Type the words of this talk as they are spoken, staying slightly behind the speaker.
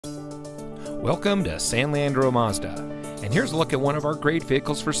Welcome to San Leandro Mazda, and here's a look at one of our great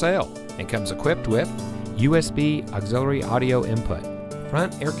vehicles for sale. It comes equipped with USB auxiliary audio input,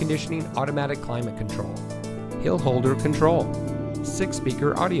 front air conditioning automatic climate control, hill holder control,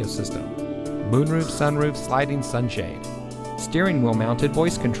 6-speaker audio system, moonroof sunroof sliding sunshade, steering wheel mounted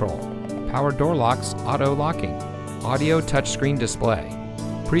voice control, power door locks auto locking, audio touchscreen display,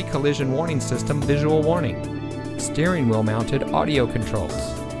 pre-collision warning system visual warning, steering wheel mounted audio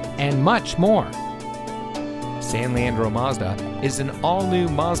controls, and much more. San Leandro Mazda is an all-new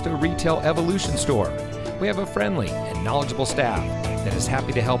Mazda retail evolution store. We have a friendly and knowledgeable staff that is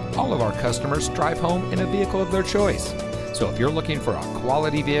happy to help all of our customers drive home in a vehicle of their choice. So if you're looking for a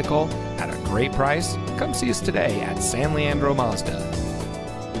quality vehicle at a great price, come see us today at San Leandro Mazda.